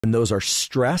And those are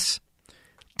stress,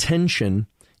 tension,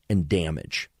 and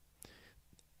damage.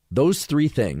 Those three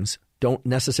things don't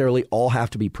necessarily all have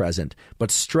to be present,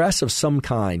 but stress of some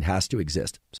kind has to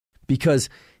exist. Because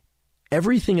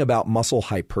everything about muscle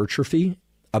hypertrophy,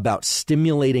 about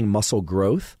stimulating muscle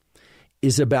growth,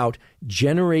 is about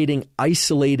generating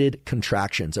isolated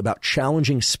contractions, about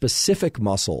challenging specific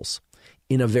muscles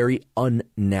in a very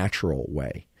unnatural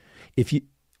way.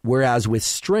 Whereas with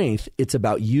strength, it's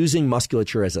about using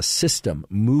musculature as a system,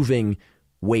 moving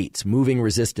weights, moving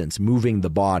resistance, moving the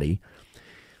body.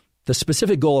 The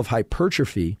specific goal of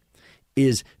hypertrophy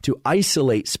is to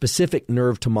isolate specific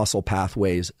nerve to muscle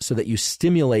pathways so that you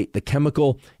stimulate the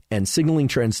chemical and signaling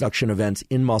transduction events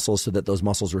in muscles so that those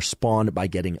muscles respond by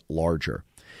getting larger.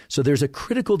 So there's a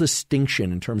critical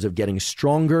distinction in terms of getting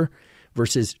stronger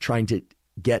versus trying to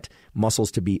get muscles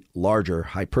to be larger,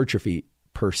 hypertrophy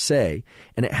per se,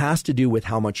 and it has to do with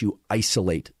how much you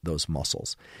isolate those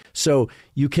muscles. So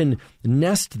you can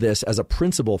nest this as a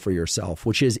principle for yourself,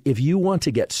 which is if you want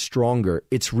to get stronger,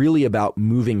 it's really about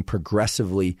moving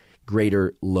progressively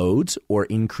greater loads or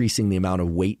increasing the amount of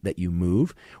weight that you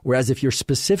move. Whereas if you're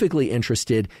specifically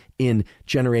interested in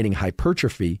generating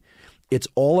hypertrophy, it's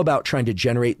all about trying to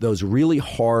generate those really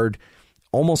hard,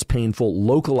 almost painful,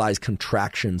 localized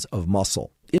contractions of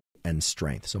muscle and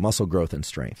strength. So muscle growth and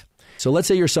strength. So let's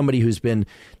say you're somebody who's been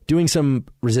doing some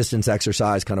resistance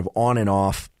exercise kind of on and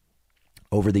off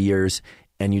over the years,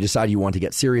 and you decide you want to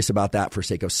get serious about that for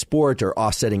sake of sport or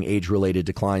offsetting age-related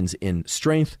declines in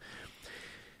strength.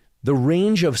 The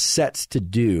range of sets to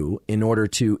do in order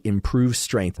to improve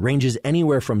strength ranges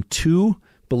anywhere from 2,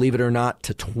 believe it or not,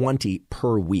 to 20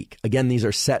 per week. Again, these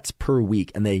are sets per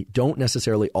week, and they don't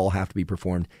necessarily all have to be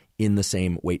performed in the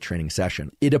same weight training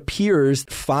session. It appears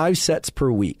 5 sets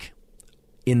per week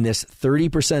in this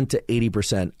 30% to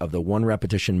 80% of the 1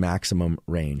 repetition maximum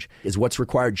range is what's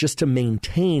required just to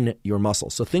maintain your muscle.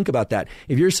 So think about that.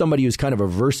 If you're somebody who's kind of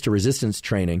averse to resistance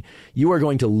training, you are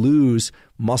going to lose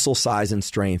muscle size and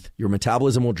strength. Your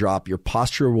metabolism will drop. Your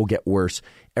posture will get worse.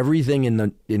 Everything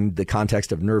in the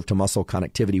context of nerve to muscle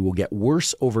connectivity will get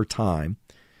worse over time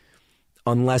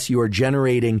unless you are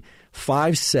generating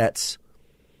 5 sets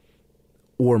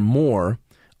or more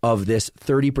of this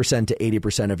 30% to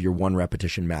 80% of your 1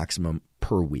 repetition maximum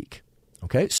per week.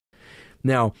 Okay.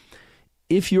 Now,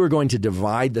 if you are going to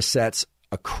divide the sets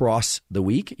across the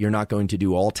week, you're not going to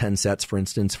do all 10 sets, for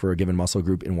instance, for a given muscle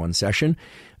group in one session,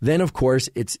 then of course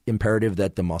it's imperative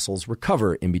that the muscles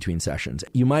recover in between sessions.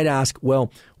 You might ask,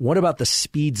 well, what about the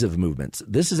speeds of movements?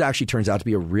 This actually turns out to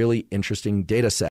be a really interesting data set.